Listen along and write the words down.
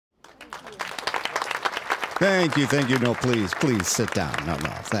Thank you. No, please sit down. No,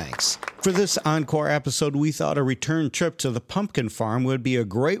 thanks. For this encore episode, we thought a return trip to the pumpkin farm would be a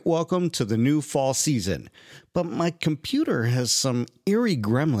great welcome to the new fall season. But my computer has some eerie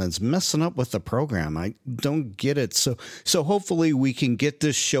gremlins messing up with the program. I don't get it. So hopefully we can get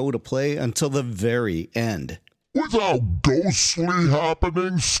this show to play until the very end. Without ghostly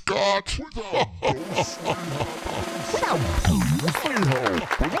happenings, Scott. Without ghostly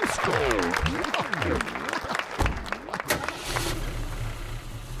happenings. Let's go.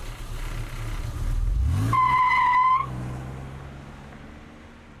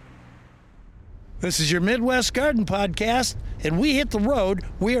 This is your Midwest Garden Podcast, and we hit the road.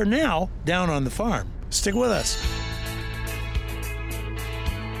 We are now down on the farm. Stick with us.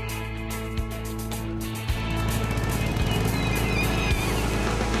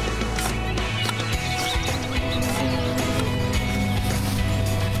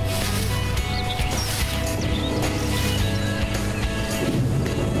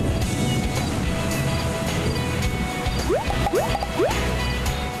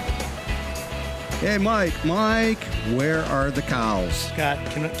 Hey, Mike, where are the cows? Scott,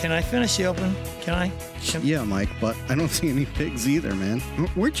 can I finish the open? Can I? Yeah, Mike, but I don't see any pigs either, man.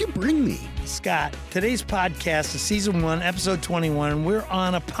 Where'd you bring me? Scott, today's podcast is Season 1, Episode 21, and we're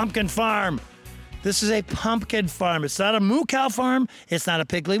on a pumpkin farm. This is a pumpkin farm. It's not a moo cow farm. It's not a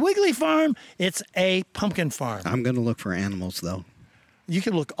Piggly Wiggly farm. It's a pumpkin farm. I'm going to look for animals, though. You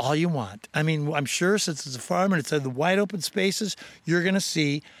can look all you want. I mean, I'm sure since it's a farm and it's in the wide open spaces, you're going to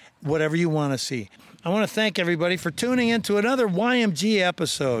see whatever you want to see. I want to thank everybody for tuning in to another YMG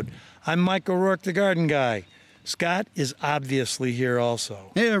episode. I'm Mike O'Rourke, the garden guy. Scott is obviously here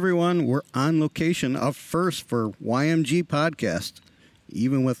also. Hey, everyone. We're on location up first for YMG podcast.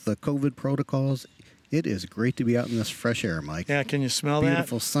 Even with the COVID protocols, it is great to be out in this fresh air, Mike. Yeah, can you smell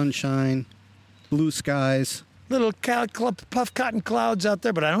Beautiful sunshine, blue skies. Little puff cotton clouds out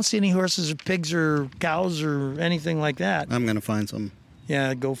there, but I don't see any horses or pigs or cows or anything like that. I'm going to find some.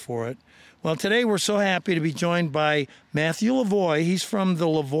 Yeah, go for it. Well, today we're so happy to be joined by Matthew Lavoie. He's from the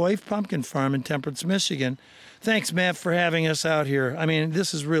Lavoie Pumpkin Farm in Temperance, Michigan. Thanks, Matt, for having us out here. I mean,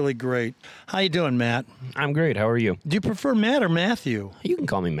 this is really great. How you doing, Matt? I'm great. How are you? Do you prefer Matt or Matthew? You can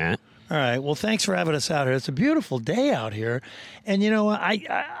call me Matt. All right. Well, thanks for having us out here. It's a beautiful day out here. And, you know,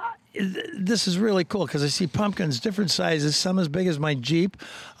 this is really cool because I see pumpkins, different sizes, some as big as my Jeep.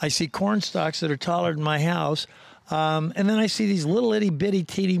 I see corn stalks that are taller than my house. And then I see these little itty bitty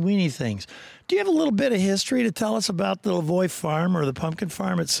teeny weeny things. Do you have a little bit of history to tell us about the Lavoie farm or the pumpkin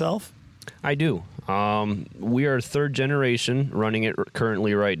farm itself? I do. We are third generation running it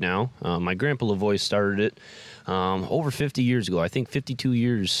currently right now. My grandpa Lavoie started it over 50 years ago. I think 52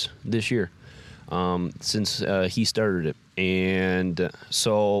 years this year since he started it. And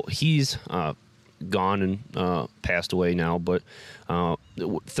so he's gone and passed away now, but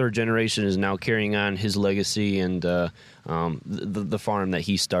third generation is now carrying on his legacy and the farm that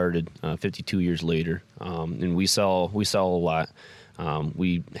he started 52 years later. And we sell a lot.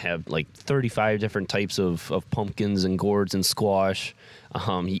 We have like 35 different types of pumpkins and gourds and squash.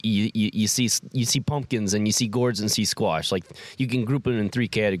 You see pumpkins and you see gourds and see squash. Like you can group them in 3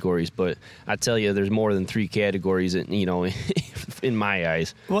 categories, but I tell you, there's more than 3 categories. In my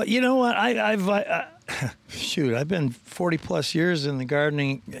eyes. Well, you know what? I've been 40 plus years in the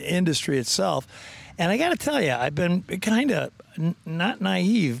gardening industry itself, and I got to tell you, I've been kind of not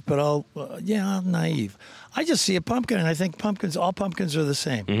naive, but naive. I just see a pumpkin and I think all pumpkins are the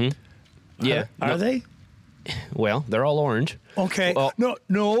same. Mm-hmm. Yeah. Are they? Well, they're all orange. Okay. Well, No.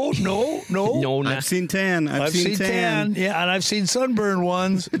 No, I've seen tan. I've seen tan. Yeah, and I've seen sunburned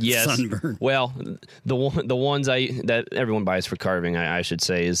ones. Yes. Sunburn. Well, the ones that everyone buys for carving, I should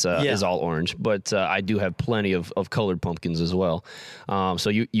say, is all orange. But I do have plenty of colored pumpkins as well.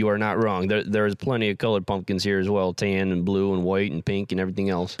 So you are not wrong. There's plenty of colored pumpkins here as well, tan and blue and white and pink and everything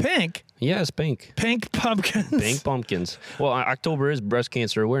else. Pink? Yes, pink. Pink pumpkins? Pink pumpkins. Well, October is Breast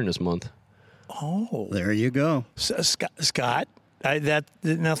Cancer Awareness Month. Oh, there you go, Scott.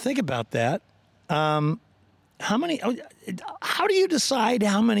 Now think about that. How do you decide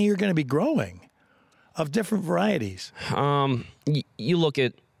how many you're going to be growing of different varieties? You look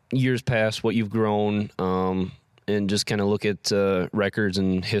at years past, what you've grown, and just kind of look at records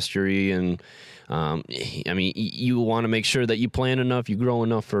and history. And I mean, you want to make sure that you plant enough, you grow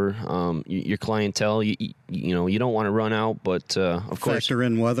enough for your clientele. You don't want to run out, but of course, factor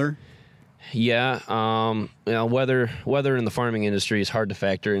in weather. Yeah, weather in the farming industry is hard to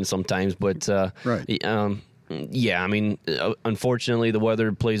factor in sometimes, but right. Yeah, I mean, unfortunately, the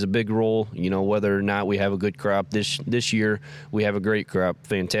weather plays a big role. Whether or not we have a good crop this year, we have a great crop,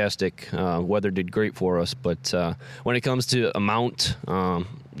 fantastic. Weather did great for us, but when it comes to amount,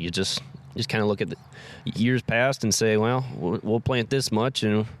 you just kind of look at the years past and say, well, we'll plant this much,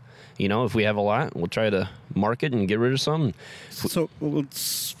 and if we have a lot, we'll try to market and get rid of some. So,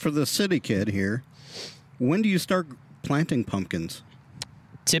 for the city kid here, when do you start planting pumpkins?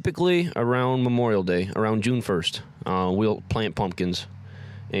 Typically around Memorial Day, around June 1st, we'll plant pumpkins.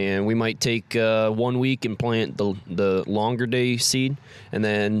 And we might take 1 week and plant the longer day seed, and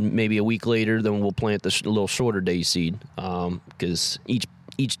then maybe a week later, then we'll plant the little shorter day seed, because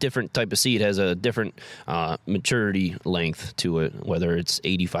each different type of seed has a different maturity length to it, whether it's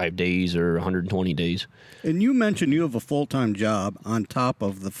 85 days or 120 days. And you mentioned you have a full-time job on top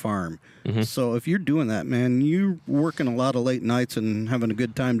of the farm. Mm-hmm. So if you're doing that, man, you're working a lot of late nights and having a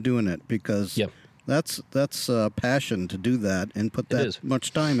good time doing it, because that's passion to do that and put that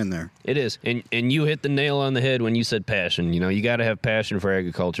much time in there. It is. And you hit the nail on the head when you said passion. You got to have passion for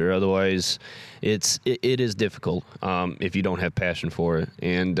agriculture. Otherwise, it is difficult if you don't have passion for it.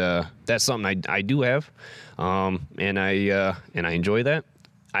 And that's something I do have, and I enjoy that.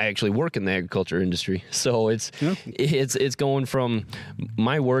 I actually work in the agriculture industry, so it's going from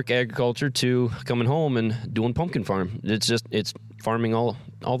my work agriculture to coming home and doing pumpkin farm. It's farming all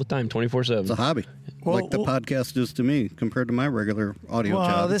the time, 24/7. It's a hobby, like the podcast is to me compared to my regular audio job.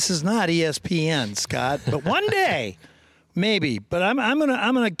 Well, this is not ESPN, Scott, but one day. Maybe, but I'm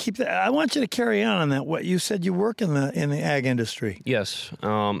gonna keep that. I want you to carry on that. What you said, you work in the ag industry. Yes,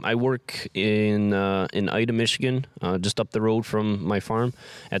 I work in Ida, Michigan, just up the road from my farm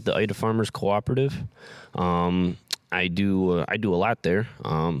at the Ida Farmers Cooperative. I do a lot there,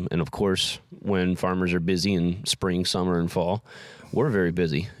 and of course, when farmers are busy in spring, summer, and fall, we're very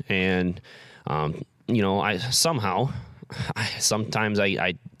busy. And sometimes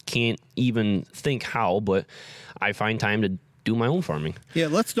I can't even think how, but I find time to do my own farming. Yeah,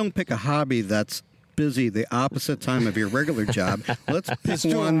 don't pick a hobby that's busy the opposite time of your regular job. Let's pick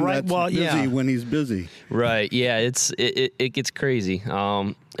one that's busy when he's busy. Right. Yeah. It gets crazy.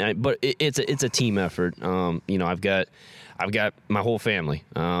 But it's a team effort. I've got my whole family.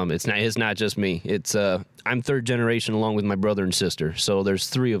 It's not just me. I'm third generation along with my brother and sister. So there's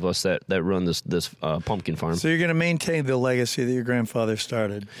three of us that run this pumpkin farm. So you're going to maintain the legacy that your grandfather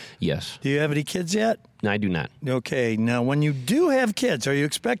started. Yes. Do you have any kids yet? No, I do not. Okay. Now, when you do have kids, are you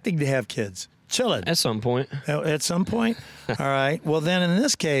expecting to have kids? Chillin'. At some point. At some point? All right. Well, then in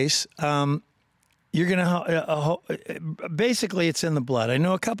this case, you're going to basically it's in the blood. I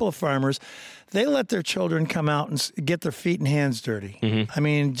know a couple of farmers, they let their children come out and get their feet and hands dirty. Mm-hmm. I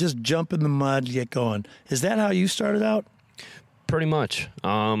mean, just jump in the mud, get going. Is that how you started out? Pretty much.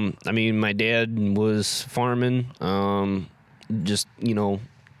 My dad was farming,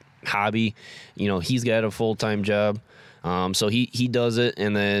 hobby. He's got a full-time job. So he does it,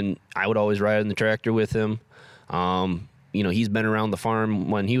 and then I would always ride in the tractor with him. He's been around the farm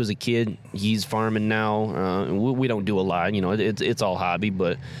when he was a kid. He's farming now. We don't do a lot. It's all hobby,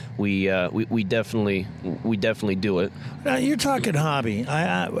 but we definitely do it. Now you're talking hobby.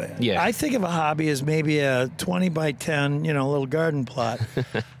 I think of a hobby as maybe a 20 by 10, little garden plot.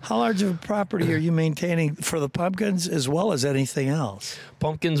 How large of a property are you maintaining for the pumpkins as well as anything else?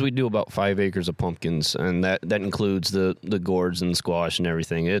 Pumpkins, we do about 5 acres of pumpkins, and that includes the gourds and squash and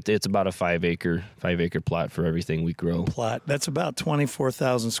everything. It's about a 5 acre plot for everything we grow. Plot. That's about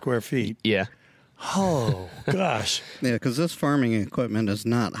 24,000 square feet. Yeah. Oh, gosh. Yeah, because this farming equipment is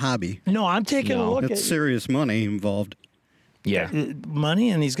not hobby. No, I'm taking a look at it. It's serious money involved. Yeah.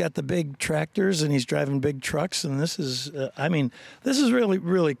 Money, and he's got the big tractors, and he's driving big trucks, and this is, this is really,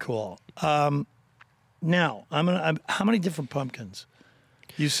 really cool. Now, how many different pumpkins?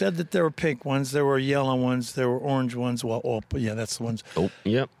 You said that there were pink ones, there were yellow ones, there were orange ones. Well, yeah, that's the ones. Oh,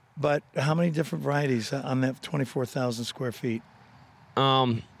 yep. But how many different varieties on that 24,000 square feet?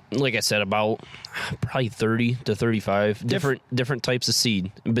 Like I said, about probably 30 to 35 different types of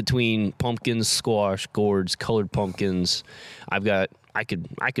seed between pumpkins, squash, gourds, colored pumpkins. I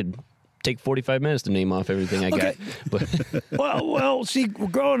could take 45 minutes to name off everything I got. But well, see,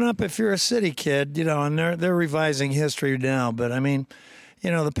 growing up, if you're a city kid, and they're revising history now, but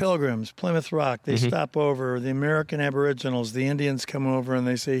the Pilgrims, Plymouth Rock, they stop over. The American Aboriginals, the Indians come over and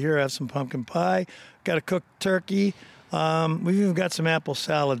they say, here, have some pumpkin pie. Got a cooked turkey. We've even got some apple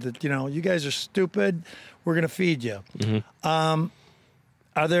salad that, you guys are stupid. We're going to feed you. Mm-hmm.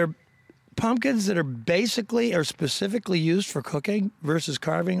 Are there pumpkins that are basically or specifically used for cooking versus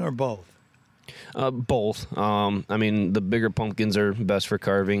carving, or both? Both. The bigger pumpkins are best for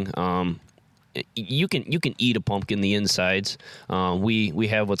carving. you can eat a pumpkin, the insides. We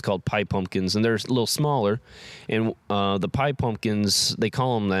have what's called pie pumpkins, and they're a little smaller. And the pie pumpkins, they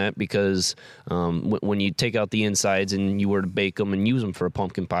call them that because when you take out the insides and you were to bake them and use them for a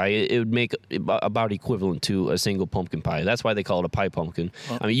pumpkin pie, it would make about equivalent to a single pumpkin pie. That's why they call it a pie pumpkin.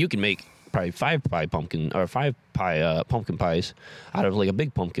 I mean, you can make probably 5 pumpkin pies out of like a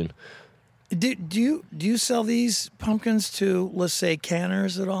big pumpkin. Do you sell these pumpkins to, let's say,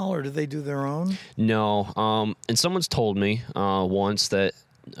 canners at all, or do they do their own? No. And someone's told me once that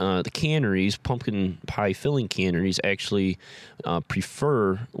the canneries, pumpkin pie filling canneries, actually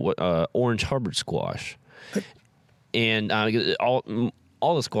prefer orange Hubbard squash. And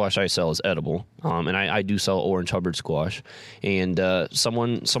all the squash I sell is edible, and I do sell orange Hubbard squash. And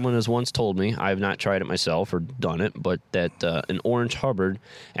someone has once told me, I have not tried it myself or done it, but that an orange Hubbard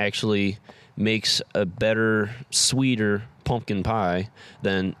actually makes a better, sweeter pumpkin pie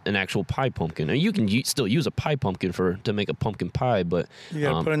than an actual pie pumpkin. Now, you can still use a pie pumpkin to make a pumpkin pie, but you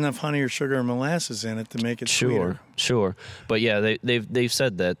got to put enough honey or sugar or molasses in it to make it sweeter. Sure. But yeah, they've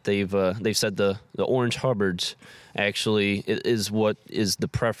said that they've said the orange Hubbards actually is what is the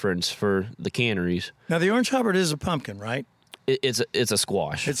preference for the canneries. Now, the orange Hubbard is a pumpkin, right? It's a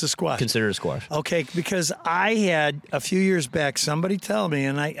squash. It's a squash. Considered a squash. Okay, because I had a few years back somebody tell me,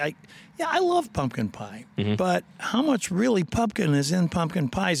 and I love pumpkin pie, but how much really pumpkin is in pumpkin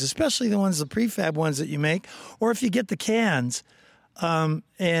pies, especially the prefab ones that you make, or if you get the cans and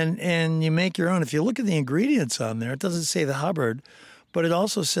you make your own. If you look at the ingredients on there, it doesn't say the Hubbard, but it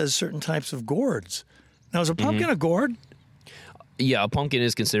also says certain types of gourds. Now, is a pumpkin a gourd? Yeah, a pumpkin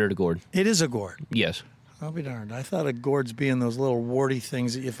is considered a gourd. It is a gourd. Yes. I'll be darned. I thought of gourds being those little warty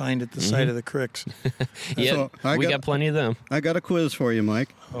things that you find at the side of the cricks. Yeah, so we got plenty of them. I got a quiz for you, Mike.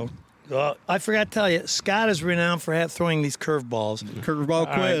 Oh, I forgot to tell you, Scott is renowned for throwing these curveballs.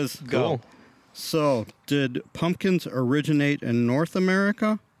 Curveball quiz. Right, go. Cool. So, did pumpkins originate in North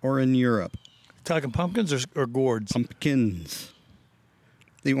America or in Europe? Talking pumpkins or gourds? Pumpkins.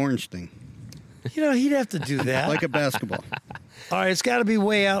 The orange thing. You know, he'd have to do that. Like a basketball. All right, it's got to be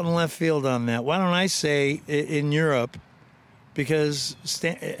way out in left field on that. Why don't I say in Europe? Because,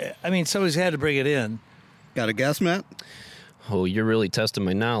 somebody's had to bring it in. Got a guess, Matt? Oh, you're really testing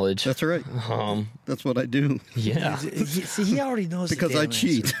my knowledge. That's right. That's what I do. Yeah. See, he already knows because I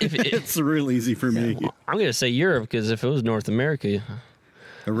cheat. It's real easy for me. I'm going to say Europe because if it was North America.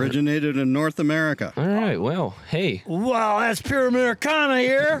 Originated in North America. All right. Well, hey. Wow, that's pure Americana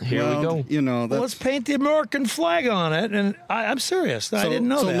here. Here we go. You know, let's paint the American flag on it. And I'm serious. I didn't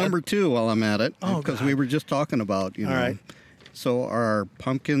know that. So number 2 while I'm at it, Oh, because God. we were just talking about, All right. So are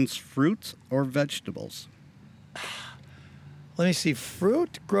pumpkins fruits or vegetables? Let me see.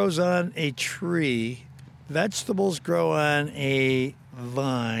 Fruit grows on a tree. Vegetables grow on a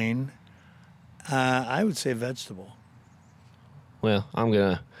vine. I would say vegetable. Well, I'm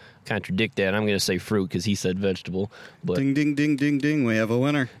going to contradict that. I'm going to say fruit because he said vegetable. But Ding, ding, ding, ding, ding. We have a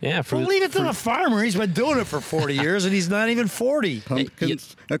winner. yeah, fruit. Well, leave it to the farmer. He's been doing it for 40 years, and he's not even 40.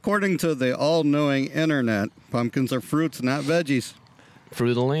 Pumpkins, according to the all-knowing internet, pumpkins are fruits, not veggies. Fruit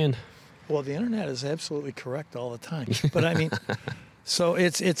of the land. Well, the internet is absolutely correct all the time. But I mean, so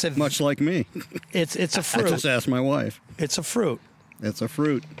it's a Much like me. it's a I fruit. just asked my wife. It's a fruit. It's a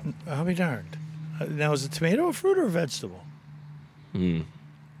fruit. I'll be darned. Now, is a tomato a fruit or a vegetable?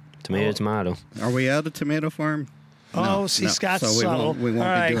 Tomato. Are we at a tomato farm? Oh, see, Scott's so subtle. we won't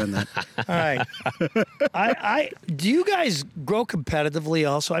All right. be doing that. All right. Do you guys grow competitively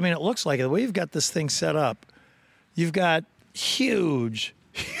also? I mean, it looks like it. The way you've got this thing set up, you've got huge,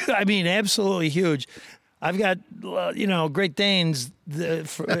 I mean, absolutely huge. I've got, Great Danes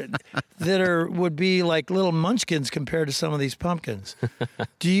that would be like little munchkins compared to some of these pumpkins.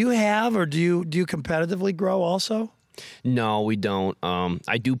 Do you have, or do you competitively grow also? No, we don't.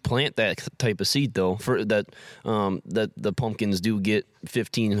 I do plant that type of seed though. For that the pumpkins do get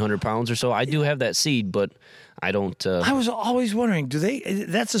 1,500 pounds or so. I do have that seed, but I don't. I was always wondering,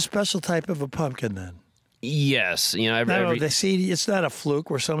 that's a special type of a pumpkin then? Yes, The seed. It's not a fluke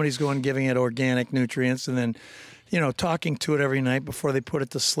where somebody's going giving it organic nutrients and then, talking to it every night before they put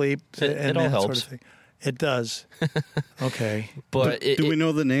it to sleep. It all helps. Sort of thing. It does. Okay, but Do we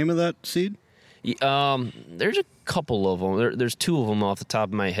know the name of that seed? There's a couple of them. There's 2 of them off the top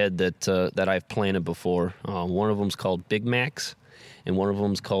of my head that I've planted before. One of them's called Big Macs, and one of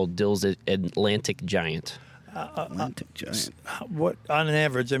them's called Dill's Atlantic Giant. Atlantic Giant. what on an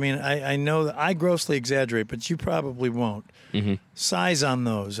average? I mean, I know that I grossly exaggerate, but you probably won't. Mm-hmm. Size on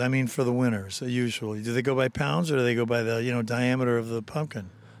those. I mean, for the winners, usually, do they go by pounds or do they go by the diameter of the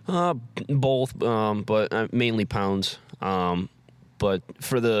pumpkin? Both, but mainly pounds. But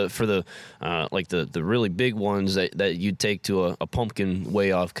for the like the really big ones that you'd take to a pumpkin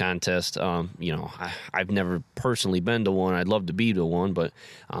weigh off contest, I've never personally been to one. I'd love to be to one, but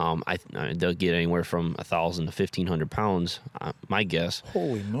they'll get anywhere from 1,000 to 1,500 pounds. My guess.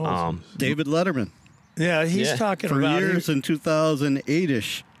 Holy Moses! David Letterman. Yeah, he's talking For about years in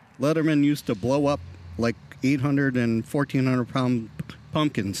 2008-ish, Letterman used to blow up like 800 and 1,400 pound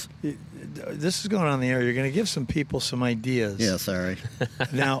pumpkins. This is going on the air. You're going to give some people some ideas. Yeah, sorry.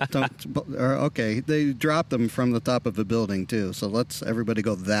 Now, Okay, they dropped them from the top of the building too. So let's everybody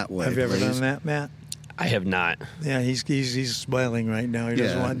go that way. have you ever please. done that, Matt? I have not. Yeah, he's smiling right now. He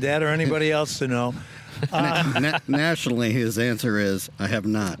doesn't Yeah. want Dad or anybody else to know. Nationally, his answer is, I have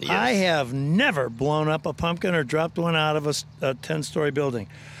not. Yes. I have never blown up a pumpkin or dropped one out of a 10-story building.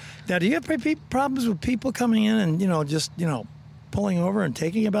 Now, do you have problems with people coming in and, just pulling over and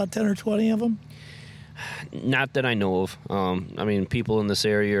taking about 10 or 20 of them? Not that I know of. People in this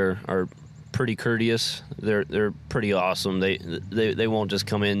area are pretty courteous. They're pretty awesome. They won't just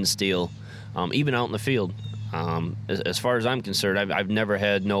come in and steal, even out in the field. As far as I'm concerned, I've never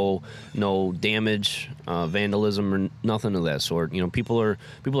had no damage, vandalism, or nothing of that sort. People are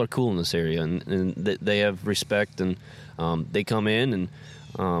cool in this area, and they have respect, and they come in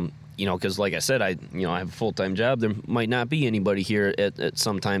and. Because like I said, I have a full-time job. There might not be anybody here at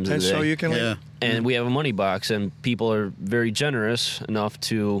some times of And the day. so you can Yeah. And we have a money box, and people are very generous enough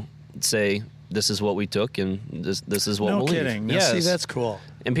to say, this is what we took, and this is what No we'll leave. kidding. Now, Yes. see, that's cool.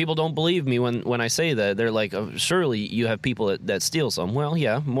 And people don't believe me when I say that. They're like, oh, surely you have people that steal some. Well,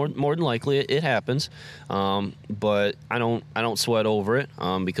 yeah, more than likely it happens. But I don't sweat over it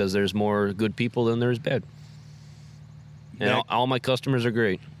because there's more good people than there's bad. And Back- all my customers are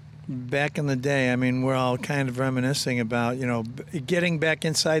great. Back in the day, we're all kind of reminiscing about, getting back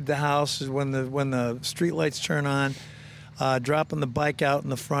inside the house when the street lights turn on, dropping the bike out in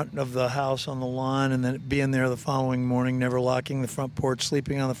the front of the house on the lawn, and then being there the following morning, never locking the front porch,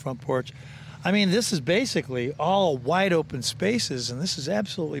 sleeping on the front porch. This is basically all wide open spaces, and this is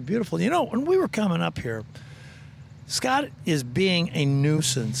absolutely beautiful. When we were coming up here, Scott is being a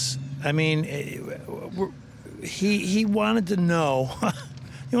nuisance. He wanted to know.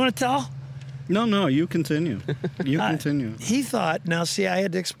 You want to tell? No, you continue. You continue. He thought, now see, I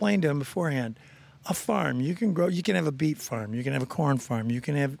had to explain to him beforehand, a farm, you can have a beet farm, you can have a corn farm, you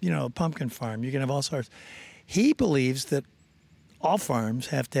can have, a pumpkin farm, you can have all sorts. He believes that all farms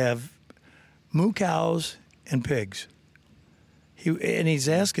have to have moo cows and pigs. He's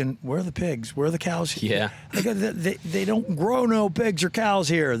asking, where are the pigs? Where are the cows? Yeah. They don't grow no pigs or cows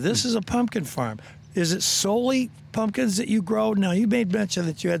here. This is a pumpkin farm. Is it solely pumpkins that you grow? Now, you made mention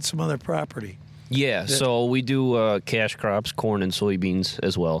that you had some other property. Yeah, so we do cash crops, corn and soybeans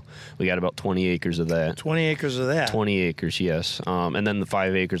as well. We got about 20 acres of that. 20 acres of that. 20 acres, yes. And then the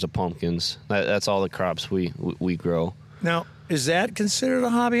 5 acres of pumpkins. That's all the crops we grow. Now, is that considered a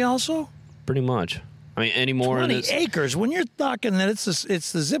hobby also? Pretty much. Anymore. 20 acres. When you're talking that it's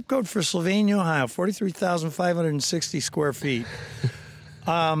the zip code for Sylvania, Ohio, 43,560 square feet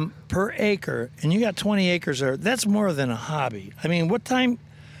per acre, and you got 20 acres there. That's more than a hobby. What time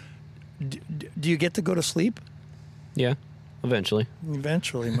do you get to go to sleep? Yeah, eventually.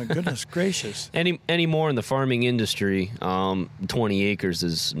 Eventually, my goodness gracious. Anymore in the farming industry, 20 acres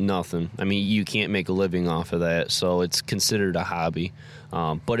is nothing. You can't make a living off of that, so it's considered a hobby.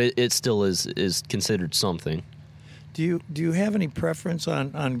 But it still is considered something. Do you have any preference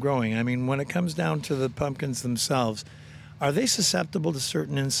on growing? When it comes down to the pumpkins themselves, are they susceptible to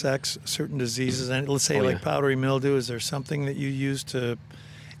certain insects, certain diseases? And let's say like powdery mildew. Is there something that you use to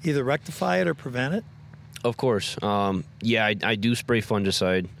either rectify it or prevent it? Of course. I do spray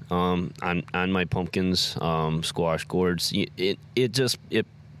fungicide on my pumpkins, squash gourds. It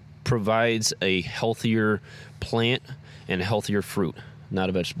provides a healthier plant and a healthier fruit. Not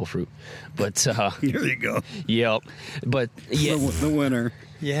a vegetable fruit, but Here you go. yep. But yeah, The winner.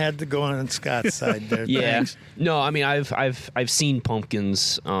 You had to go on Scott's side there. yeah. Thanks. No, I've seen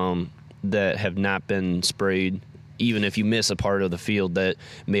pumpkins that have not been sprayed. Even if you miss a part of the field that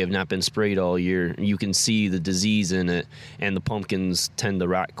may have not been sprayed all year, you can see the disease in it, and the pumpkins tend to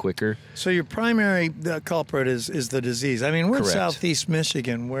rot quicker. So your primary culprit is the disease. We're in Correct. southeast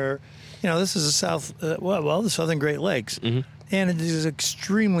Michigan, where this is the southern Great Lakes. Mm-hmm. And it is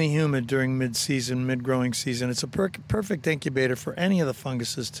extremely humid during mid-growing season. It's a perfect incubator for any of the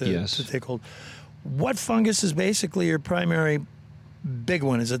funguses to take hold. What fungus is basically your primary big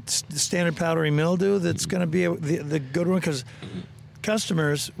one? Is it the standard powdery mildew that's going to be the good one? Because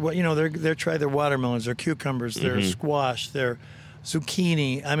customers, they try their watermelons, their cucumbers, their squash, their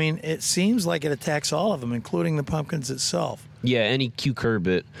zucchini. It seems like it attacks all of them, including the pumpkins itself. Yeah, any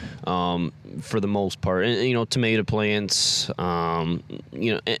cucurbit, for the most part, and tomato plants,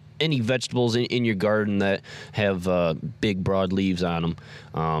 any vegetables in your garden that have big, broad leaves on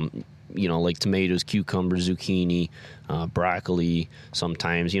them. Like tomatoes, cucumbers, zucchini, broccoli.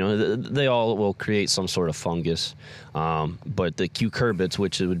 Sometimes, they all will create some sort of fungus. But the cucurbits,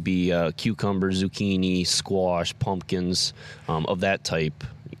 which would be cucumbers, zucchini, squash, pumpkins, of that type.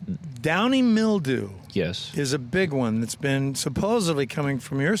 Downy mildew. Yes. Is a big one that's been supposedly coming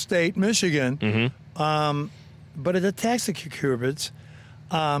from your state, Michigan. Mm-hmm. But it attacks the cucurbits.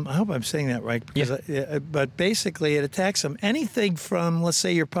 I hope I'm saying that right. But basically, it attacks them. Anything from, let's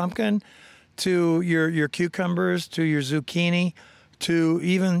say, your pumpkin to your cucumbers to your zucchini to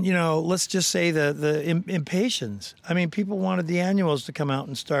even, let's just say the impatiens. I mean, people wanted the annuals to come out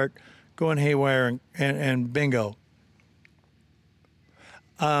and start going haywire and bingo.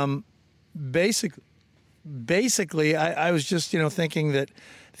 Basically, I was just, thinking that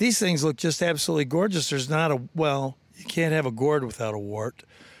these things look just absolutely gorgeous. There's not you can't have a gourd without a wart,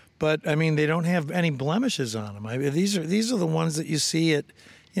 but I mean, they don't have any blemishes on them. I mean, these are the ones that you see at,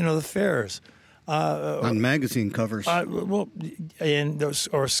 the fairs. On magazine covers.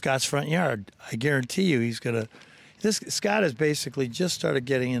 Or Scott's front yard. I guarantee you Scott has basically just started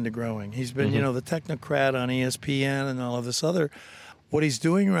getting into growing. He's been, the technocrat on ESPN and all of this other. What he's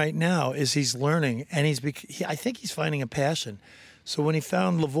doing right now is he's learning, and I think he's finding a passion. So when he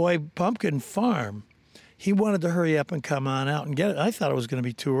found Lavoie Pumpkin Farm, he wanted to hurry up and come on out and get it. I thought it was going to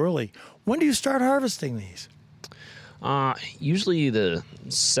be too early. When do you start harvesting these? Usually the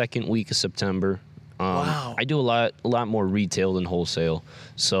second week of September. Wow. I do a lot more retail than wholesale.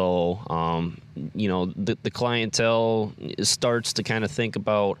 So, the clientele starts to kind of think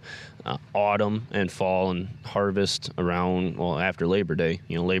about autumn and fall and harvest around, after Labor Day.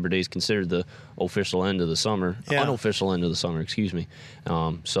 Labor Day is considered the official end of the summer, unofficial end of the summer, excuse me.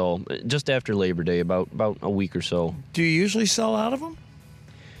 So just after Labor Day, about a week or so. Do you usually sell out of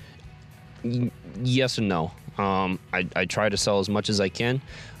them? Yes and no. I try to sell as much as I can.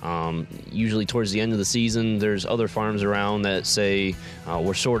 Usually towards the end of the season, there's other farms around that say,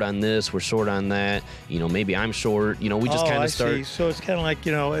 we're short on this, we're short on that. Maybe I'm short. We just kind of start. See. So it's kind of like,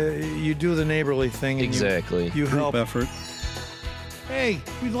 you do the neighborly thing. And exactly. You help. Group effort. Hey,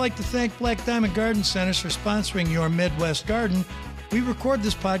 we'd like to thank Black Diamond Garden Centers for sponsoring your Midwest Garden. We record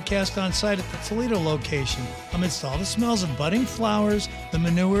this podcast on site at the Toledo location, amidst all the smells of budding flowers, the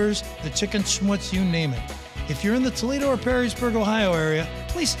manures, the chicken schmutz, you name it. If you're in the Toledo or Perrysburg, Ohio area,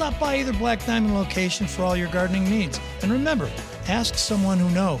 please stop by either Black Diamond location for all your gardening needs. And remember, ask someone who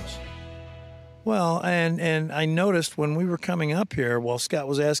knows. Well, and I noticed when we were coming up here, while Scott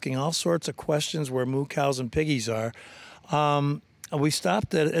was asking all sorts of questions where moo cows and piggies are, we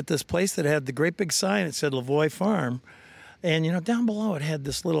stopped at this place that had the great big sign that said Lavoie Farm. And, down below it had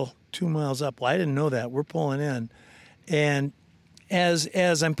this little 2 miles up. Well, I didn't know that. We're pulling in. And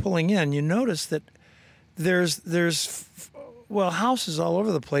as I'm pulling in, you notice that there's houses all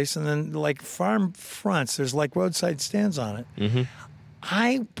over the place, and then like farm fronts, there's like roadside stands on it. Mm-hmm.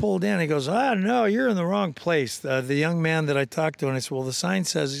 I pulled in. He goes, no, you're in the wrong place. The young man that I talked to, and I said, well, the sign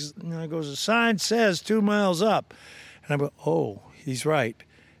says, the sign says 2 miles up. And I go, oh, he's right.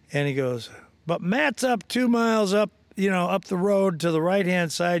 And he goes, but Matt's up 2 miles up, up the road to the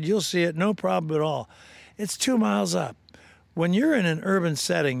right-hand side. You'll see it, no problem at all. It's 2 miles up. When you're in an urban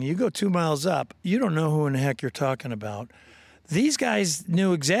setting, you go 2 miles up, you don't know who in the heck you're talking about. These guys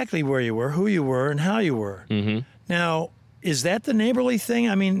knew exactly where you were, who you were, and how you were. Mm-hmm. Now, is that the neighborly thing?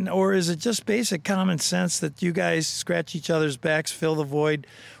 I mean, or is it just basic common sense that you guys scratch each other's backs, fill the void?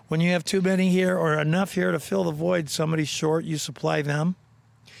 When you have too many here or enough here to fill the void, somebody's short, you supply them?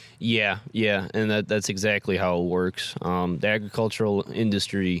 Yeah, and that's exactly how it works. The agricultural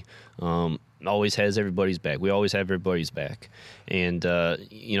industry always has everybody's back. We always have everybody's back, and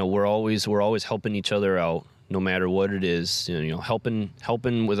we're always helping each other out, no matter what it is.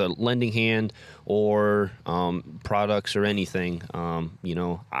 Helping with a lending hand or products or anything.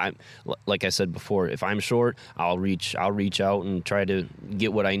 Like I said before, if I'm short, I'll reach out and try to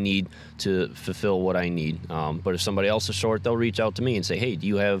get what I need to fulfill what I need. But if somebody else is short, they'll reach out to me and say, "Hey, do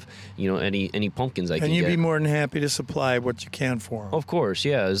you have any pumpkins I can get?" And you'd be more than happy to supply what you can for them. Of course,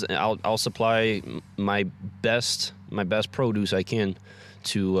 yeah. I'll supply my best produce I can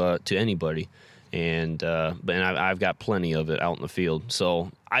to anybody. And I've got plenty of it out in the field,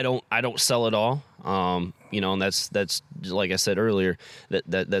 so I don't sell it all, and that's like I said earlier,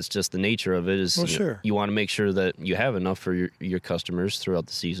 that's just the nature of it. Sure. You want to make sure that you have enough for your customers throughout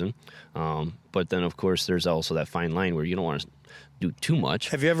the season, but then of course there's also that fine line where you don't want to do too much.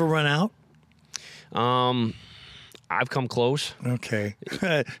 Have you ever run out? I've come close. Okay.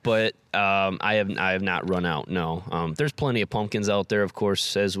 But I have not run out. No, there's plenty of pumpkins out there. Of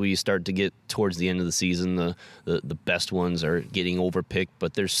course, as we start to get towards the end of the season, the best ones are getting overpicked.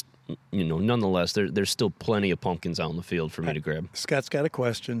 But there's nonetheless, there's still plenty of pumpkins out in the field for me to grab. Scott's got a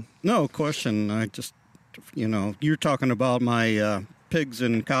question. No question. I just, you're talking about my pigs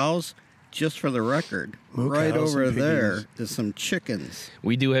and cows. Just for the record, right over there is some chickens.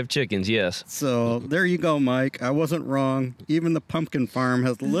 We do have chickens, yes. So there you go, Mike. I wasn't wrong. Even the pumpkin farm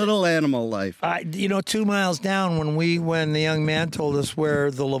has little animal life. 2 miles down when the young man told us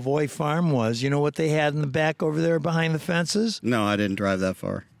where the Lavoie farm was, you know what they had in the back over there behind the fences? No, I didn't drive that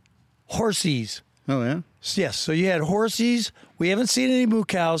far. Horsies. Oh, yeah? Yes, so you had horsies. We haven't seen any moo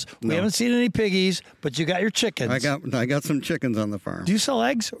cows. We haven't seen any piggies, but you got your chickens. I got some chickens on the farm. Do you sell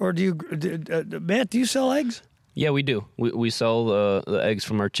eggs, or Matt? Do you sell eggs? Yeah, we do. We sell the eggs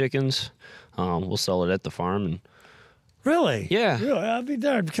from our chickens. We'll sell it at the farm. And really? Yeah. Really? I'll be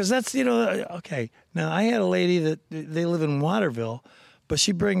darned, because that's okay. Now I had a lady that they live in Waterville, but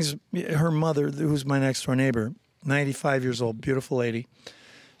she brings her mother, who's my next door neighbor, 95 years old, beautiful lady.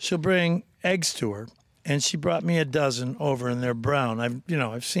 She'll bring eggs to her. And she brought me a dozen over, and they're brown.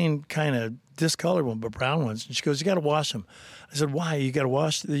 I've seen kind of discolored ones, but brown ones. And she goes, "You got to wash them." I said, "Why? You got to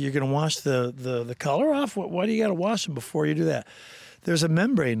wash? You're going to wash the color off? Why do you got to wash them before you do that?" There's a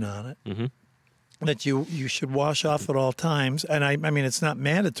membrane on it that you should wash off at all times. And I mean, it's not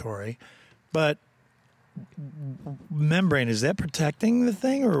mandatory, but membrane, is that protecting the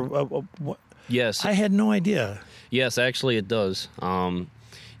thing or what? Yes. I had no idea. Yes, actually, it does.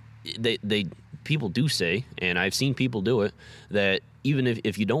 People do say, and I've seen people do it, that even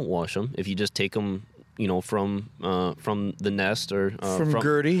if you don't wash them, if you just take them, from the nest or from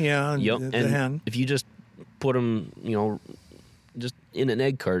Gertie, yeah, yep, the and hen. if you just put them, just in an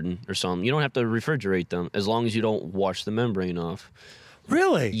egg carton or something, you don't have to refrigerate them as long as you don't wash the membrane off.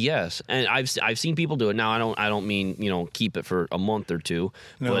 Really? Yes, and I've seen people do it. Now I don't mean keep it for a month or two,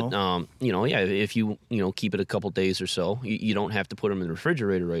 no. But if you keep it a couple days or so, you don't have to put them in the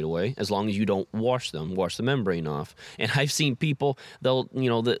refrigerator right away as long as you don't wash the membrane off. And I've seen people, they'll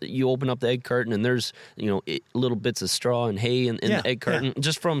you open up the egg carton and there's little bits of straw and hay in the egg carton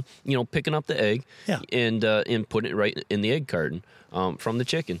just from picking up the egg and putting it right in the egg carton from the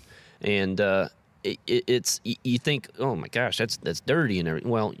chicken. And it's you think, oh my gosh, that's dirty and everything.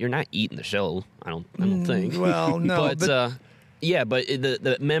 Well, you're not eating the shell. I don't think. Well, no, but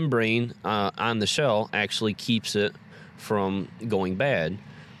the membrane on the shell actually keeps it from going bad.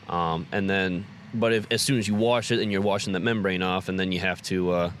 But as soon as you wash it and you're washing that membrane off, and then you have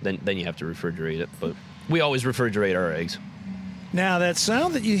to then you have to refrigerate it. But we always refrigerate our eggs. Now, that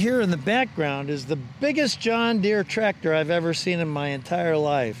sound that you hear in the background is the biggest John Deere tractor I've ever seen in my entire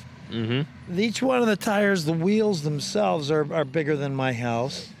life. Mm-hmm. Each one of the tires, the wheels themselves are bigger than my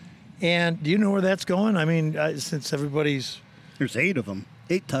house. And do you know where that's going? I mean, since everybody's... There's 8 of them.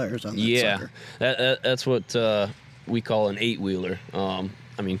 8 tires on that sucker. Yeah, that's what we call an 8-wheeler. I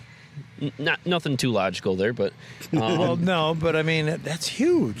mean, nothing too logical there, but... well, no, but I mean, that's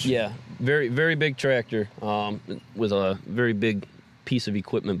huge. Yeah, very, very big tractor with a very big piece of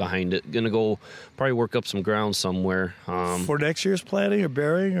equipment behind it. Gonna go probably work up some ground somewhere. For next year's planting or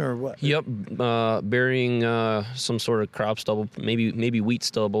burying or what? Yep, burying some sort of crop stubble, maybe wheat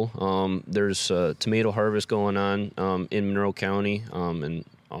stubble. There's tomato harvest going on in Monroe County and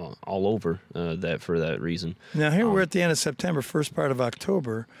all over that for that reason. Now here we're at the end of September, first part of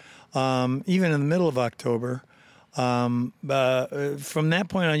October, even in the middle of October. From that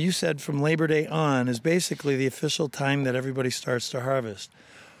point on, you said from Labor Day on is basically the official time that everybody starts to harvest.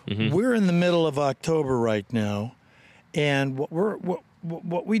 Mm-hmm. We're in the middle of October right now, and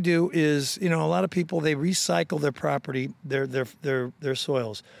what we do is, a lot of people, they recycle their property, their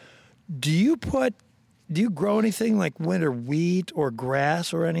soils. Do you grow anything like winter wheat or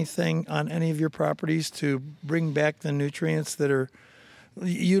grass or anything on any of your properties to bring back the nutrients that are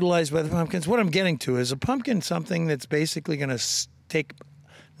utilized by the pumpkins? What I'm getting to is a pumpkin something that's basically going to take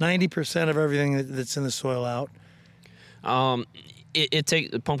 90% of everything that's in the soil out.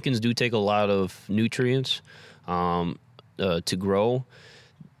 Pumpkins do take a lot of nutrients to grow.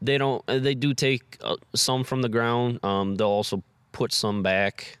 They do take some from the ground. They'll also put some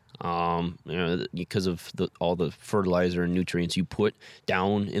back. Because of all the fertilizer and nutrients you put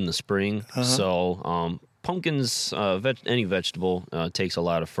down in the spring. Uh-huh. So pumpkins, any vegetable takes a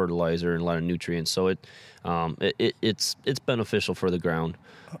lot of fertilizer and a lot of nutrients. So it's beneficial for the ground.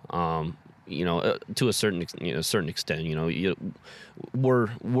 To a certain extent. We're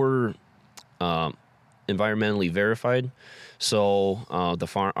environmentally verified. So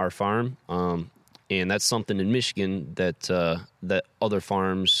our farm And that's something in Michigan that that other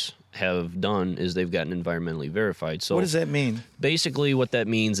farms have done is they've gotten environmentally verified. So what does that mean? Basically, what that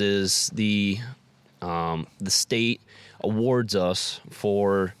means is the state awards us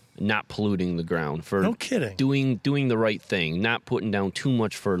for not polluting the ground, for No kidding. doing the right thing, not putting down too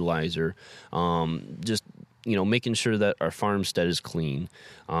much fertilizer, just making sure that our farmstead is clean.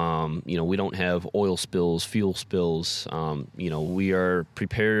 We don't have oil spills, fuel spills. We are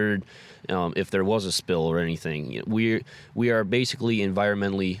prepared if there was a spill or anything. We are basically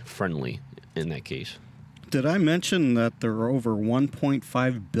environmentally friendly in that case. Did I mention that there are over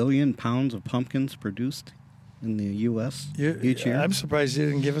 1.5 billion pounds of pumpkins produced in the U.S. each year? I'm surprised you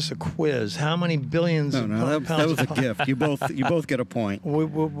didn't give us a quiz. How many billions of pounds? That was a gift. You both get a point.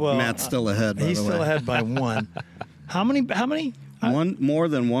 Well, Matt's still ahead, by He's the way. still ahead by one. How many? More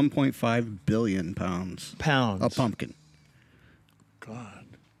than 1.5 billion pounds of pumpkin. God,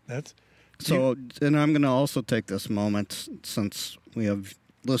 that's... So, and I'm going to also take this moment, since we have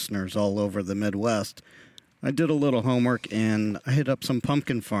listeners all over the Midwest, I did a little homework, and I hit up some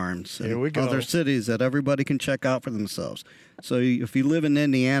pumpkin farms Here in we go. other cities that everybody can check out for themselves. So if you live in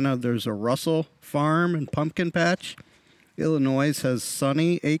Indiana, there's a Russell Farm and Pumpkin Patch. Illinois has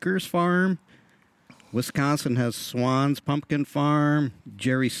Sunny Acres Farm. Wisconsin has Swan's Pumpkin Farm,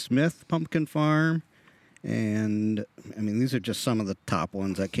 Jerry Smith Pumpkin Farm. And, these are just some of the top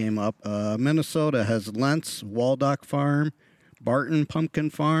ones that came up. Minnesota has Lentz Waldock Farm, Barton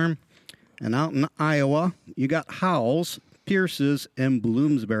Pumpkin Farm. And out in Iowa, you got Howells, Pierce's, and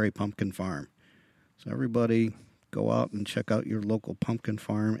Bloomsbury Pumpkin Farm. So everybody go out and check out your local pumpkin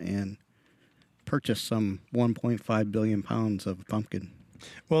farm and purchase some 1.5 billion pounds of pumpkin.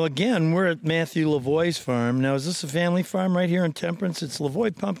 Well, again, we're at Matthew Lavoie's farm. Now, is this a family farm right here in Temperance? It's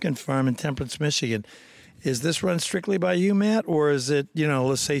Lavoie Pumpkin Farm in Temperance, Michigan. Is this run strictly by you, Matt, or is it,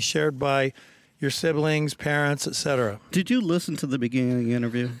 let's say, shared by your siblings, parents, etc.? Did you listen to the beginning of the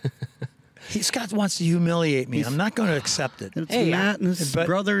interview? Scott wants to humiliate me. I'm not going to accept it. It's Matt and his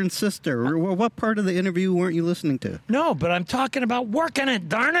brother and sister. What part of the interview weren't you listening to? No, but I'm talking about working it,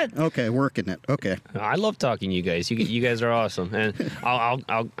 darn it. Okay, working it. Okay. I love talking to you guys. You guys are awesome, and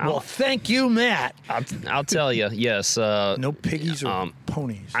Well, thank you, Matt. I'll tell you. Yes. No piggies or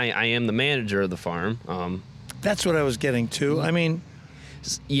ponies. I am the manager of the farm. That's what I was getting to.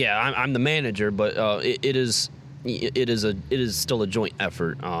 Yeah, I'm the manager, but it is still a joint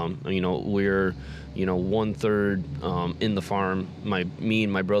effort. We're 1/3 in the farm. Me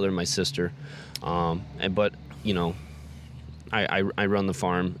and my brother and my sister. But I run the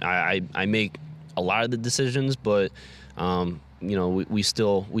farm. I make a lot of the decisions, but we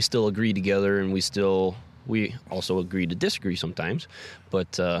still agree together, and we also agree to disagree sometimes.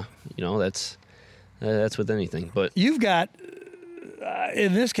 But that's with anything. But you've got.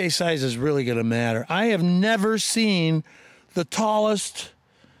 In this case, size is really going to matter. I have never seen the tallest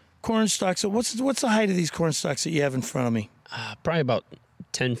corn stalks. What's the height of these corn stalks that you have in front of me? Probably about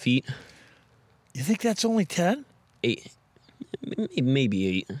 10 feet. You think that's only 10? 8. Maybe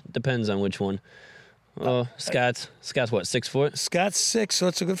 8. Depends on which one. Scott's what, 6 foot? Scott's 6, so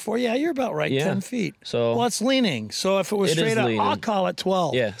it's a good 4. Yeah, you're about right, Yeah. 10 feet. So well, it's leaning. So if it was It is straight up, leaning. I'll call it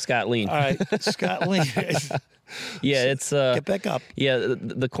 12. yeah, Scott lean. All right, Scott lean. Yeah, it's Get back up. Yeah,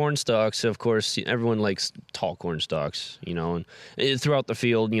 the corn stalks, of course, everyone likes tall corn stalks, and throughout the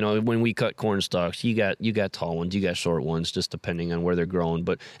field, when we cut corn stalks, you got tall ones, you got short ones, just depending on where they're growing,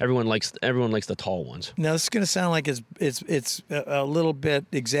 but everyone likes the tall ones. Now this is going to sound like it's a little bit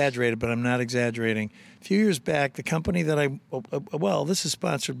exaggerated, but I'm not exaggerating. A few years back, the company that this is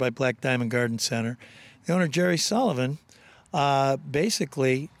sponsored by Black Diamond Garden Center. The owner, Jerry Sullivan,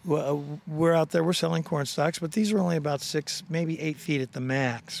 basically, we're out there, we're selling corn stalks, but these are only about 6, maybe 8 feet at the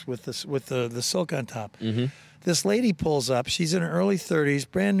max with the silk on top. Mm-hmm. This lady pulls up. She's in her early 30s,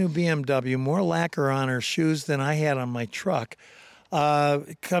 brand new BMW, more lacquer on her shoes than I had on my truck.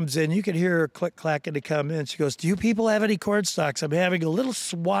 Comes in. You could hear her click-clacking to come in. She goes, "Do you people have any corn stalks? I'm having a little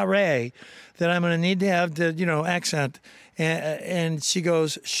soiree that I'm going to need to have to, accent." And she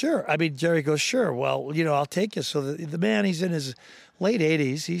goes, "Sure." Jerry goes, "Sure. Well, I'll take you." So the man, he's in his late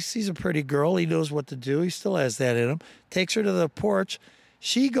 80s. He sees a pretty girl. He knows what to do. He still has that in him. Takes her to the porch.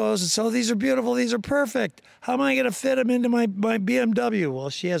 She goes, "So these are beautiful. These are perfect. How am I going to fit them into my BMW?" Well,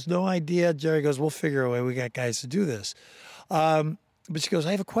 she has no idea. Jerry goes, "We'll figure a way. We got guys to do this." But she goes,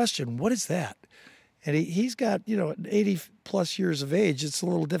 "I have a question. What is that?" And he's got, 80 plus years of age. It's a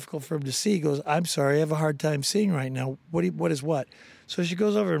little difficult for him to see. He goes, "I'm sorry, I have a hard time seeing right now. What is what?" So she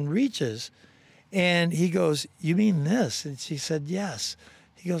goes over and reaches, and he goes, "You mean this?" And she said, "Yes."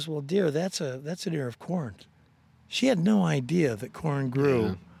 He goes, "Well, dear, that's an ear of corn." She had no idea that corn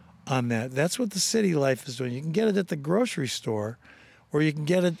grew on that. That's what the City Life is doing. You can get it at the grocery store, or you can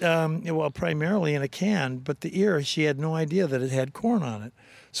get it, primarily in a can. But the ear, she had no idea that it had corn on it.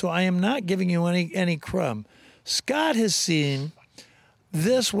 So I am not giving you any crumb. Scott has seen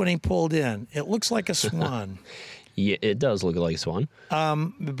this when he pulled in. It looks like a swan. Yeah, it does look like a swan.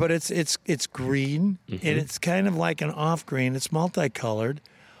 But it's green, and it's kind of like an off green. It's multicolored.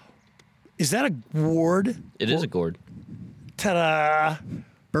 Is that a gourd? It is a gourd. Ta-da!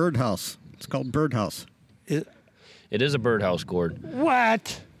 Birdhouse. It's called birdhouse. It is a birdhouse gourd.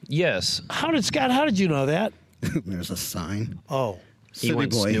 What? Yes. How did you know that? There's a sign. Oh. City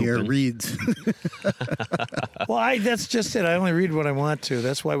went boy here snooping. reads. Well, that's just it. I only read what I want to.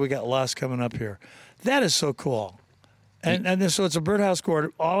 That's why we got lost coming up here. That is so cool. So it's a birdhouse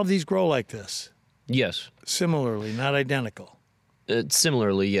gourd. All of these grow like this. Yes. Similarly, not identical.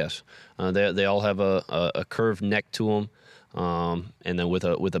 Similarly, yes. They all have a curved neck to them, and then with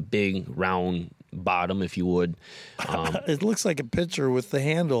a big round bottom, if you would. It looks like a pitcher with the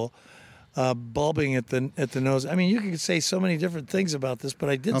handle bulbing at the nose. I mean, you could say so many different things about this, but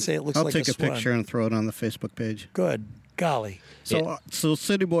I did say it looks like a swan. I'll take a picture and throw it on the Facebook page. Good. Golly. So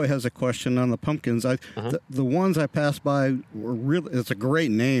City Boy has a question on the pumpkins. The ones I passed by were really, it's a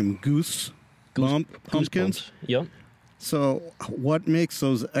great name, Goose Bump Pumpkins. Goosebumps. Yep. So what makes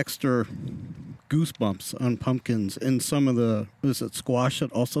those extra goosebumps on pumpkins? And some of is it squash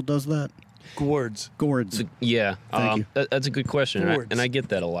that also does that? Gourds. Yeah, Thank you. That's a good question, and I get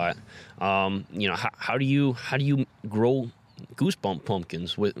that a lot. How do you grow goosebump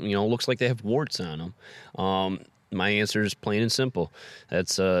pumpkins with looks like they have warts on them? My answer is plain and simple.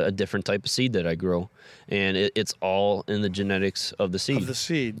 That's a different type of seed that I grow, and it's all in the genetics of the seed. Of the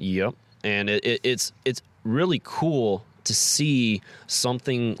seed. Yep, and it's really cool to see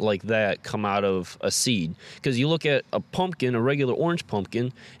something like that come out of a seed, because you look at a pumpkin, a regular orange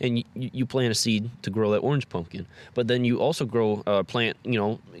pumpkin, and you plant a seed to grow that orange pumpkin, but then you also grow a plant,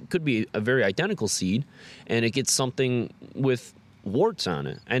 it could be a very identical seed, and it gets something with warts on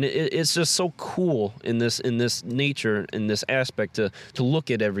it, and it's just so cool in this nature, in this aspect, to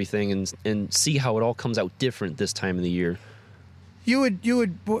look at everything and see how it all comes out different this time of the year. Would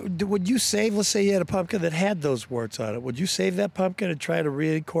you save, let's say you had a pumpkin that had those warts on it, would you save that pumpkin and try to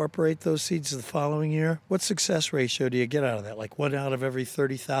reincorporate those seeds the following year? What success ratio do you get out of that? Like 1 out of every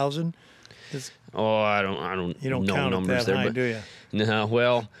 30,000? I don't You don't know count numbers it that there, high, but do you? no.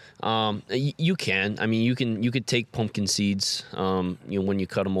 Well, you can. I mean, you could take pumpkin seeds, when you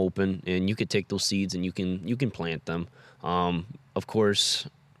cut them open, and you could take those seeds and you can plant them. Of course,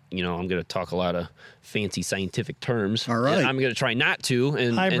 I'm going to talk a lot of fancy scientific terms. All right. I'm going to try not to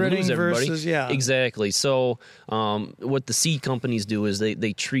and Hybriding lose everybody. versus, yeah. Exactly. So, what the seed companies do is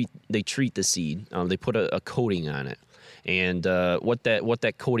they treat the seed. They put a coating on it, and what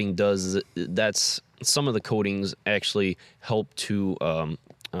that coating does is that's some of the coatings actually help to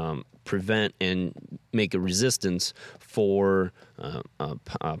prevent and make a resistance for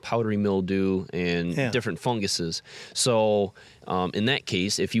powdery mildew and different funguses. So in that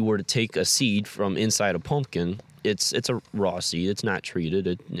case, if you were to take a seed from inside a pumpkin, it's a raw seed. It's not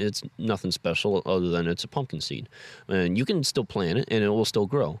treated. It's nothing special other than it's a pumpkin seed. And you can still plant it, and it will still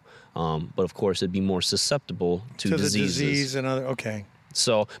grow. But, of course, it'd be more susceptible to diseases. The disease and other, okay.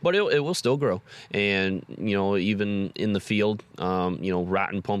 So, but it will still grow, and even in the field,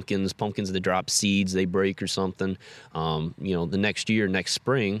 rotten pumpkins that drop seeds, they break or something. The next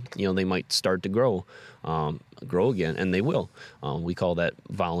spring, they might start to grow again, and they will. We call that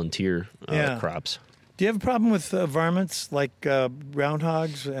volunteer crops. Do you have a problem with varmints like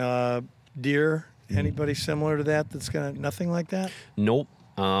groundhogs, deer? Anybody similar to that? That's nothing like that? Nope.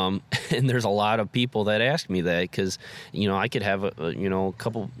 And there's a lot of people that ask me that, because I could have a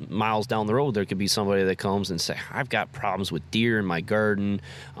couple miles down the road, there could be somebody that comes and say, I've got problems with deer in my garden,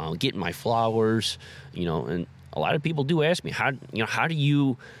 getting my flowers, and a lot of people do ask me, how do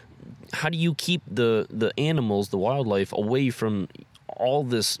you keep the animals, the wildlife, away from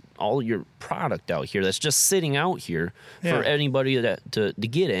all your product out here that's just sitting out here for anybody to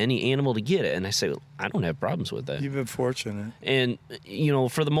get it, any animal to get it? And I say, I don't have problems with that. You've been fortunate. And,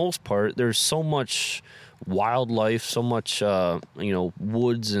 for the most part, there's so much wildlife, so much,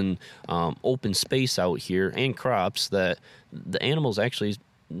 woods and open space out here and crops that the animals actually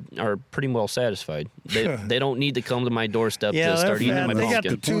are pretty well satisfied. They don't need to come to my doorstep to start eating my pumpkin. They got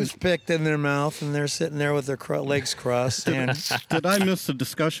the toothpick in their mouth, and they're sitting there with their legs crossed. And Did I miss the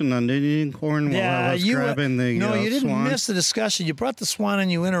discussion on Indian corn while I was grabbing the No, you didn't swan? miss the discussion. You brought the swan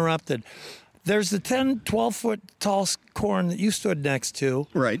and you interrupted. There's the 10, 12-foot tall corn that you stood next to.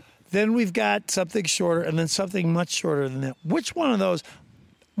 Right. Then we've got something shorter, and then something much shorter than that. Which one of those?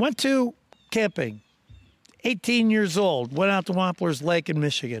 went to camping. 18 years old. Went out to Wampler's Lake in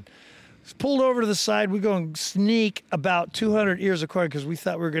Michigan. Pulled over to the side. We go and sneak about 200 ears of corn because we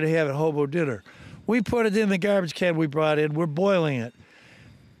thought we were going to have a hobo dinner. We put it in the garbage can we brought in. We're boiling it.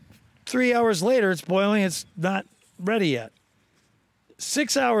 3 hours later, it's boiling. It's not ready yet.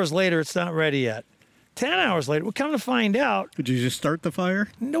 6 hours later, it's not ready yet. 10 hours later, we come to find out. Did you just start the fire?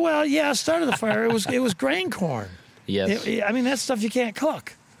 No, well, yeah, I started the fire. It was grain corn. Yes. I mean, that stuff you can't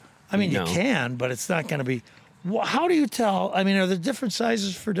cook. I mean, No. you can, but it's not going to be. How do you tell? I mean, are there different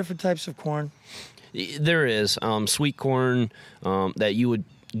sizes for different types of corn? There is sweet corn that you would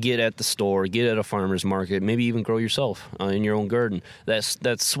get at the store, get at a farmer's market, maybe even grow yourself in your own garden.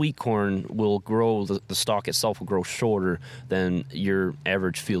 That sweet corn will grow, the stalk itself will grow shorter than your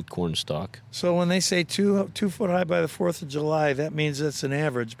average field corn stalk. So when they say 2 foot high by the 4th of July, that means it's an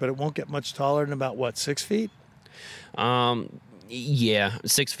average, but it won't get much taller than about, what, 6 feet? Yeah,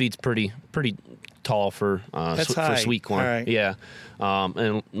 6 feet's pretty tall for high. sweet corn. All right. Yeah,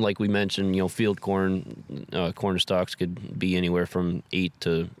 and like we mentioned, field corn stalks could be anywhere from 8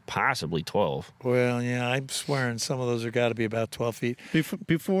 to possibly 12. Well, yeah, I'm swearing some of those have got to be about 12 feet.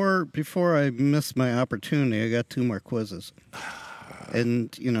 Before I miss my opportunity, I got 2 more quizzes.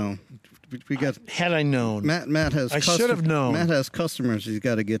 And, we got... Had I known. Matt has... I should have known. Matt has customers he's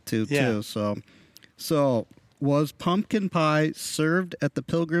got to get to, Yeah. too. So, was pumpkin pie served at the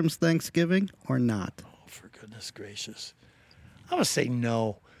Pilgrims' Thanksgiving or not? Oh, for goodness gracious. I'm going to say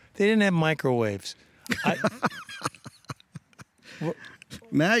no. They didn't have microwaves.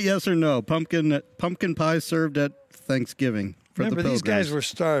 Matt, yes or no? Pumpkin pie served at Thanksgiving for Remember, the Pilgrims. these guys were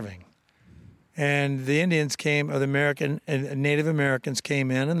starving. And the Indians came, or the Native Americans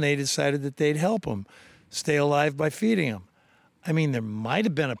came in, and they decided that they'd help them stay alive by feeding them. I mean, there might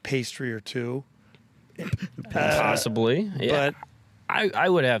have been a pastry or two. Possibly. Yeah. But I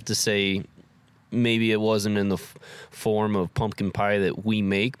would have to say maybe it wasn't in the form of pumpkin pie that we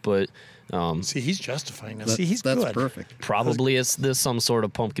make, but see, he's justifying this. See, he's That's good. perfect. probably it's this some sort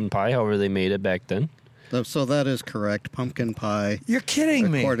of pumpkin pie, however they made it back then. So that is correct. Pumpkin pie, You're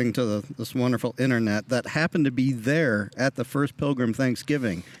kidding me. according to this wonderful internet, that happened to be there at the first Pilgrim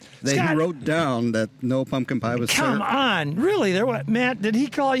Thanksgiving. They Scott. wrote down that no pumpkin pie was Come served. on. Really? Matt, did he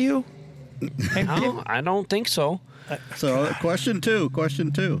call you? No, I don't think so. So question two,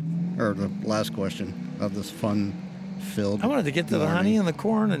 or the last question of this fun-filled. I wanted to get to the morning. honey and the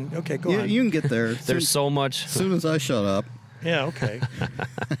corn, and okay, go on. You can get there. There's so much. As soon as I shut up, Yeah, okay.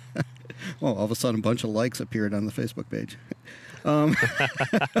 well, all of a sudden a bunch of likes appeared on the Facebook page. All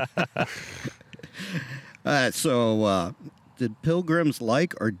right, so did pilgrims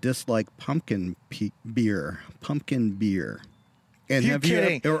like or dislike pumpkin beer? Pumpkin beer. And You're have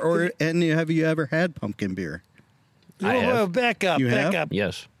kidding. have you ever had pumpkin beer? I have. Whoa, back up, You back have? up.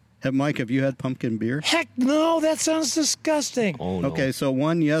 Yes. Mike, have you had pumpkin beer? Heck no, that sounds disgusting. Oh no. Okay, so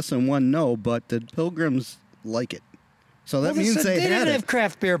one yes and one no, but did pilgrims like it? So that Well, means they didn't had have it.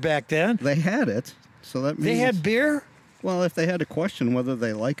 craft beer back then. They had it. So that means They had beer? well, if they had a question whether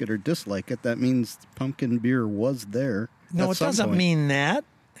they like it or dislike it, that means pumpkin beer was there. No, at it some doesn't point. mean that.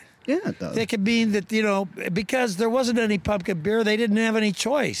 Yeah, it does. It could mean that, because there wasn't any pumpkin beer, they didn't have any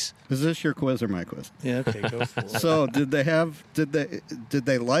choice. Is this your quiz or my quiz? Yeah, okay, go for it. So did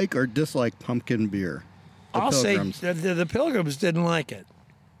they like or dislike pumpkin beer? The I'll Pilgrims. say the Pilgrims didn't like it.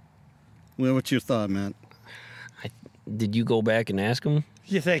 Well, what's your thought, Matt? Did you go back and ask them?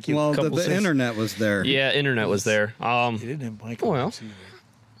 Yeah, thank you. Well, couple the cents. internet was there. Yeah, internet was there. They didn't have microwaves either.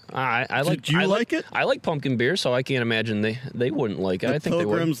 I like. Did you like it? I like pumpkin beer, so I can't imagine they wouldn't like it. The I think they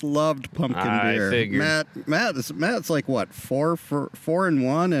would. Pilgrims loved pumpkin I beer. figured. Matt's like what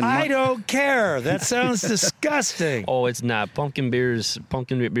 4-1, and I don't care. That sounds disgusting. Oh, it's not. Pumpkin beer is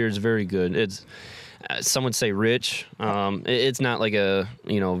very good. It's some would say rich. It's not like a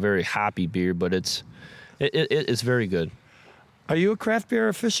very hoppy beer, but it's very good. Are you a craft beer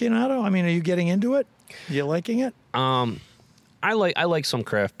aficionado? I mean, are you getting into it? You liking it? I like some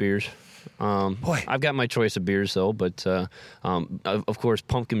craft beers. Boy. I've got my choice of beers though, but of course,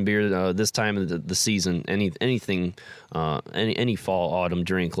 pumpkin beer this time of the season, anything, any fall autumn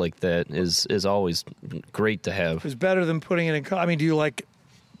drink like that is always great to have. It's better than putting it in coffee. I mean, do you like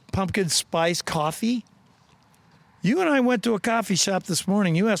pumpkin spice coffee? You and I went to a coffee shop this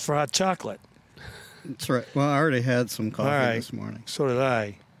morning. You asked for hot chocolate. That's right. Well, I already had some coffee All right. this morning. So did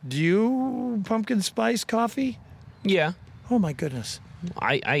I. Do you pumpkin spice coffee? Yeah, Oh, my goodness.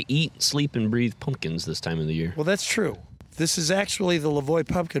 I eat, sleep, and breathe pumpkins this time of the year. Well, that's true. This is actually the Lavoie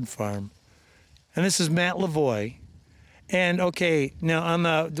Pumpkin Farm. And this is Matt Lavoie. And okay, now I'm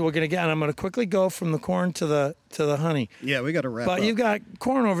gonna quickly go from the corn to the honey. Yeah, we got to wrap up. But you've got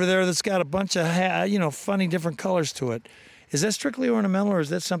corn over there that's got a bunch of funny different colors to it. Is that strictly ornamental, or is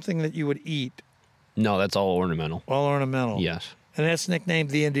that something that you would eat? No, that's all ornamental. All ornamental. Yes. And that's nicknamed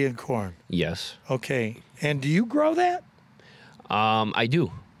the Indian corn. Yes. Okay. And do you grow that? I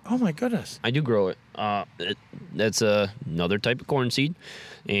do. Oh my goodness. I do grow it. That's another type of corn seed,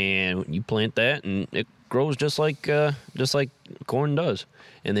 and you plant that, and it grows just like corn does.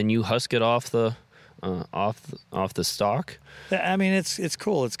 And then you husk it off the stalk. I mean, it's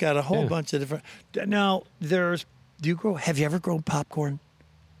cool. It's got a whole bunch of different. Now, have you ever grown popcorn?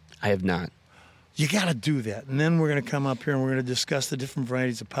 I have not. You got to do that. And then we're going to come up here and we're going to discuss the different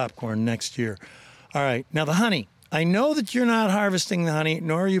varieties of popcorn next year. All right. Now, the honey. I know that you're not harvesting the honey,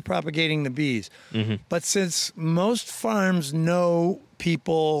 nor are you propagating the bees. Mm-hmm. But since most farms know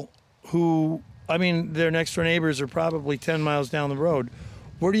people who, their next door neighbors are probably 10 miles down the road,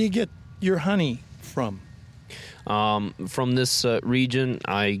 where do you get your honey from? From this region,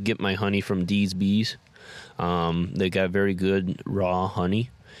 I get my honey from Dee's Bees. They got very good raw honey.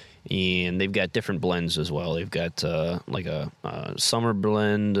 And they've got different blends as well. They've got like a summer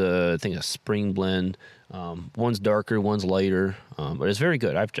blend, I think a spring blend. One's darker, one's lighter, but it's very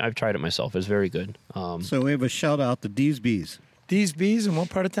good. I've tried it myself. It's very good. So we have a shout out to Dee's Bees. Dee's Bees, and what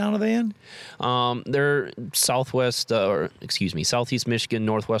part of town are they in? They're southeast Michigan,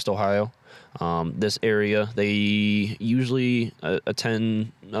 northwest Ohio. This area, they usually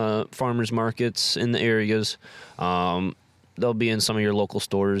attend farmers markets in the areas. They'll be in some of your local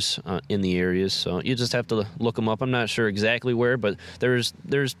stores in the areas, so you just have to look them up. I'm not sure exactly where, but there's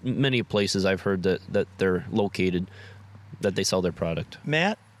many places I've heard that they're located, that they sell their product.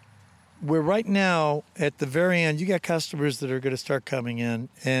 Matt, we're right now at the very end. You got customers that are going to start coming in,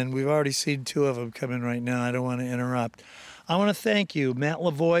 and we've already seen 2 of them come in right now. I don't want to interrupt. I want to thank you, Matt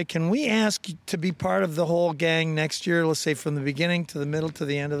Lavoie. Can we ask you to be part of the whole gang next year, let's say from the beginning to the middle to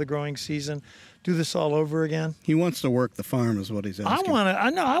the end of the growing season? Do this all over again? He wants to work the farm is what he's asking.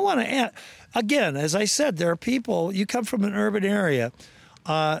 I want to add, again, as I said, there are people, you come from an urban area,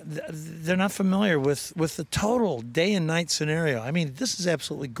 they're not familiar with the total day and night scenario. I mean, this is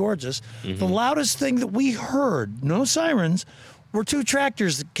absolutely gorgeous. Mm-hmm. The loudest thing that we heard, no sirens, were 2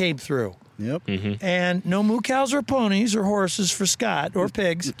 tractors that came through. Yep. Mm-hmm. And no moo cows or ponies or horses for Scott or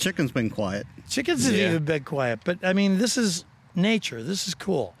pigs. The chicken's been quiet. Chickens have even been quiet. But, this is nature. This is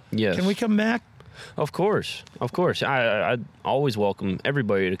cool. Yes. Can we come back? Of course. I always welcome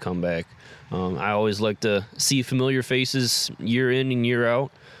everybody to come back. I always like to see familiar faces year in and year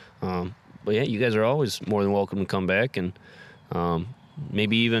out. But yeah, you guys are always more than welcome to come back, and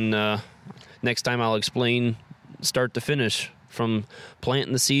maybe even next time I'll explain start to finish, from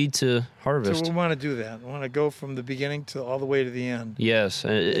planting the seed to harvest. So we want to do that. We want to go from the beginning to all the way to the end. Yes,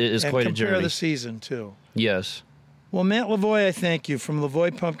 it is quite a journey. And compare the season too. Yes. Well, Matt Lavoie, I thank you, from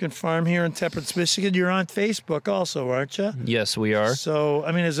Lavoie Pumpkin Farm here in Temperance, Michigan. You're on Facebook also, aren't you? Yes, we are. So,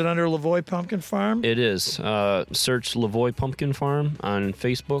 is it under Lavoie Pumpkin Farm? It is. Search Lavoie Pumpkin Farm on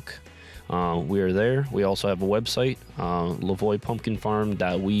Facebook. We are there. We also have a website,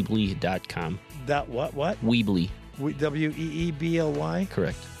 lavoiepumpkinfarm.weebly.com. What? Weebly. Weebly?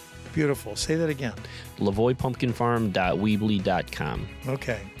 Correct. Beautiful. Say that again. lavoiepumpkinfarm.weebly.com.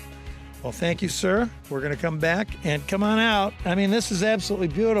 Okay. Well, thank you, sir. We're going to come back and come on out. This is absolutely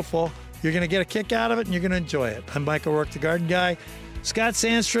beautiful. You're going to get a kick out of it, and you're going to enjoy it. I'm Michael Rourke, the garden guy. Scott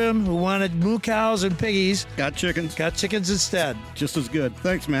Sandstrom, who wanted moo cows and piggies. Got chickens. Got chickens instead. Just as good.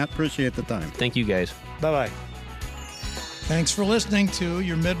 Thanks, Matt. Appreciate the time. Thank you, guys. Bye-bye. Thanks for listening to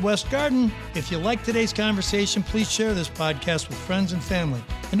Your Midwest Garden. If you like today's conversation, please share this podcast with friends and family.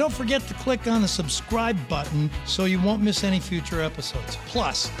 And don't forget to click on the subscribe button so you won't miss any future episodes.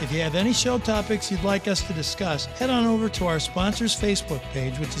 Plus, if you have any show topics you'd like us to discuss, head on over to our sponsor's Facebook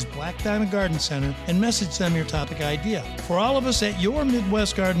page, which is Black Diamond Garden Center, and message them your topic idea. For all of us at Your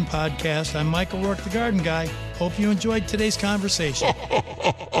Midwest Garden Podcast, I'm Michael Rourke, the garden guy. Hope you enjoyed today's conversation.